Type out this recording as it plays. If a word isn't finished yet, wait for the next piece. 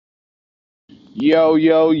Yo,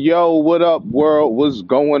 yo, yo, what up, world? What's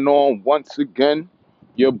going on once again?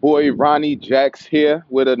 Your boy Ronnie Jax here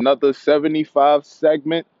with another 75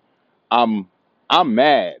 segment. I'm I'm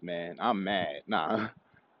mad, man. I'm mad. Nah,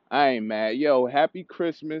 I ain't mad. Yo, happy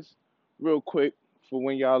Christmas. Real quick, for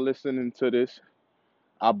when y'all listening to this.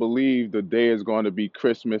 I believe the day is going to be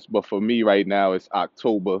Christmas, but for me right now it's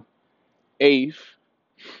October 8th.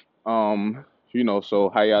 So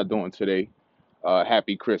how y'all doing today?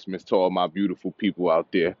 Happy Christmas to all my beautiful people out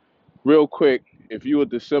there. Real quick, if you a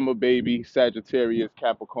December baby, Sagittarius,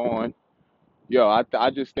 Capricorn, yo, I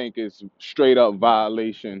just think it's straight up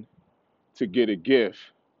violation to get a gift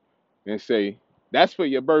and say that's for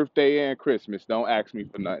your birthday and Christmas. Don't ask me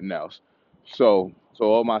for nothing else. So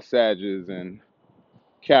all my Sagittarius and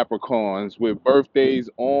Capricorns with birthdays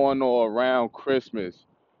on or around Christmas,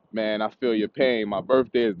 man, I feel your pain. My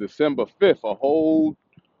birthday is December 5th, a whole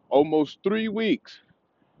almost 3 weeks.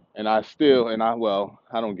 I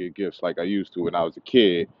don't get gifts like I used to when I was a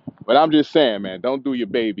kid. But I'm just saying, man, don't do your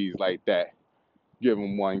babies like that. Give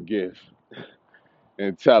them one gift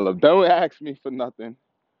and tell them, don't ask me for nothing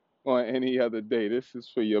on any other day. This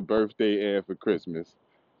is for your birthday and for Christmas.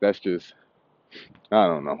 That's just, I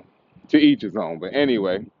don't know. To each his own. But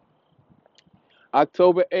anyway,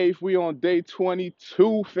 October 8th, we on day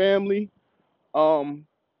 22, family. Um,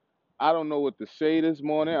 I don't know what to say this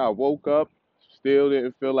morning. I woke up, still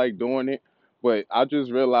didn't feel like doing it, but I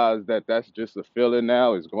just realized that that's just a feeling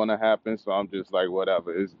now. It's going to happen, so I'm just like,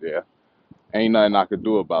 whatever, it's there. Ain't nothing I could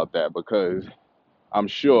do about that because I'm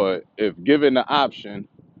sure if given the option,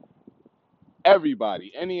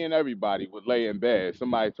 everybody, any and everybody would lay in bed.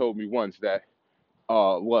 Somebody told me once that,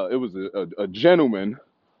 it was a gentleman,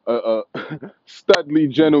 a studly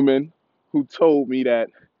gentleman who told me that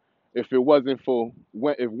if it wasn't for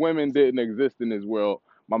if women didn't exist in this world,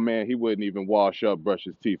 my man, he wouldn't even wash up, brush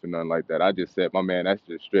his teeth, and nothing like that. I just said, my man, that's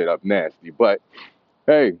just straight up nasty. But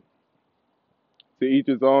hey, to each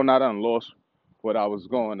his own. I done lost what I was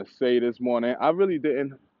going to say this morning. I really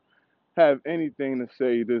didn't have anything to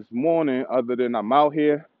say this morning other than I'm out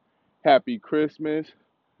here. Happy Christmas.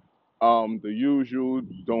 The usual.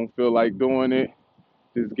 Don't feel like doing it.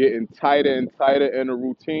 Just getting tighter and tighter in the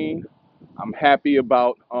routine. I'm happy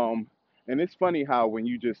about and it's funny how when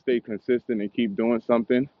you just stay consistent and keep doing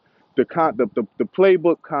something, the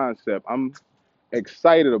playbook concept, I'm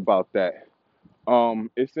excited about that.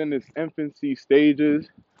 It's in its infancy stages.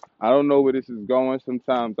 I don't know where this is going.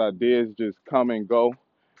 Sometimes ideas just come and go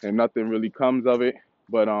and nothing really comes of it.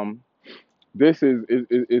 But this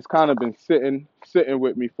it's kind of been sitting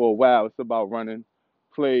with me for a while. It's about running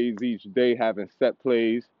plays each day, having set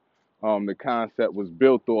plays. The concept was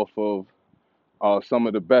built off of some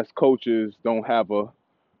of the best coaches don't have a,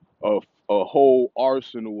 a whole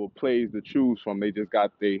arsenal of plays to choose from. They just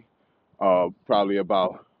got probably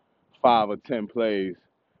about 5 or 10 plays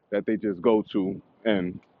that they just go to,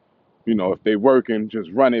 and if they working, just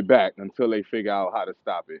run it back until they figure out how to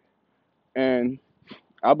stop it. And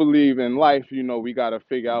I believe in life, we got to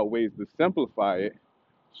figure out ways to simplify it.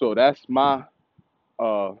 So that's my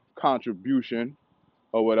contribution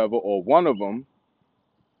or whatever, or one of them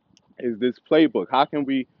is this playbook. How can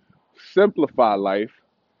we simplify life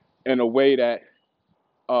in a way that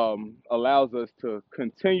allows us to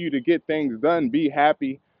continue to get things done, be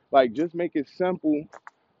happy, like just make it simple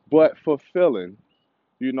but fulfilling.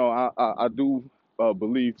 I do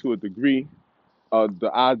believe to a degree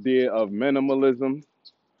the idea of minimalism.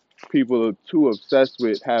 People are too obsessed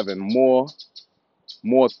with having more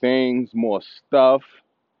things, more stuff,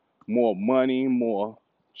 more money, more,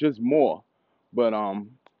 just more. But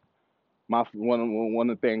my one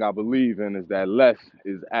of the thing I believe in is that less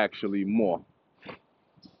is actually more.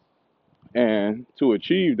 And to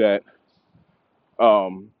achieve that,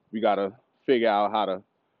 we gotta figure out how to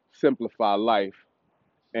simplify life.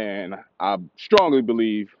 And I strongly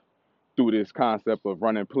believe through this concept of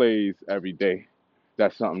running plays every day,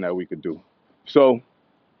 that's something that we could do. So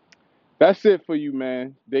that's it for you,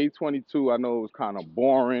 man. Day 22. I know it was kind of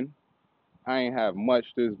boring. I ain't have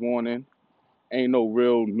much this morning. Ain't no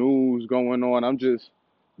real news going on. I'm just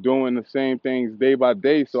doing the same things day by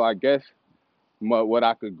day. So I guess what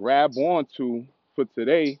I could grab onto for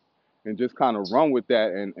today and just kind of run with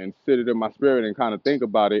that and sit it in my spirit and kind of think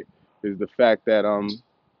about it is the fact that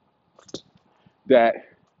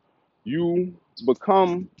you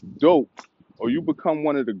become dope or you become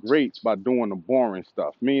one of the greats by doing the boring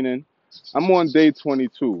stuff. Meaning, I'm on day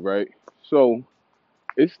 22, right? So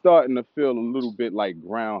it's starting to feel a little bit like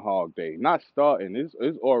Groundhog Day. Not starting, it's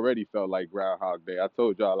already felt like Groundhog Day. I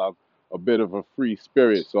told y'all I'm a bit of a free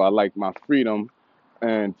spirit, so I like my freedom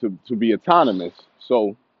and to be autonomous.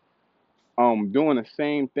 So doing the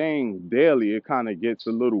same thing daily, it kind of gets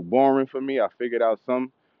a little boring for me. I figured out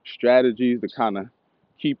some strategies to kind of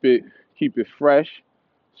keep it keep it fresh,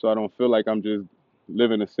 so I don't feel like I'm just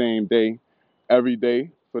living the same day every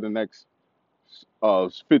day for the next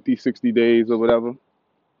 50, 60 days or whatever.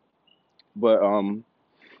 But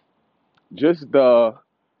just the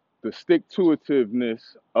stick to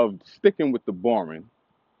itiveness of sticking with the boring.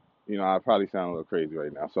 You know, I probably sound a little crazy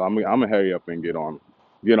right now, so I'm gonna hurry up and get on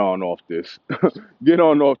off this, get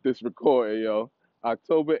on off this recording, yo.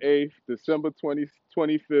 October 8th, December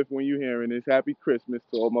 25th, when you hearing this. Happy Christmas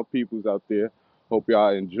to all my peoples out there. Hope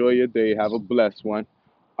y'all enjoy your day. Have a blessed one.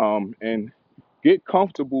 And get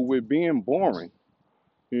comfortable with being boring.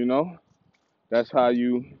 You know, that's how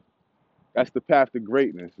you. That's the path to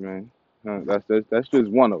greatness, man. That's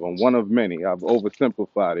just one of them, one of many. I've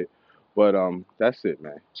oversimplified it, but that's it,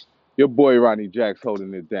 man. Your boy Ronnie Jacks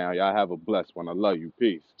holding it down. Y'all have a blessed one. I love you.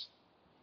 Peace.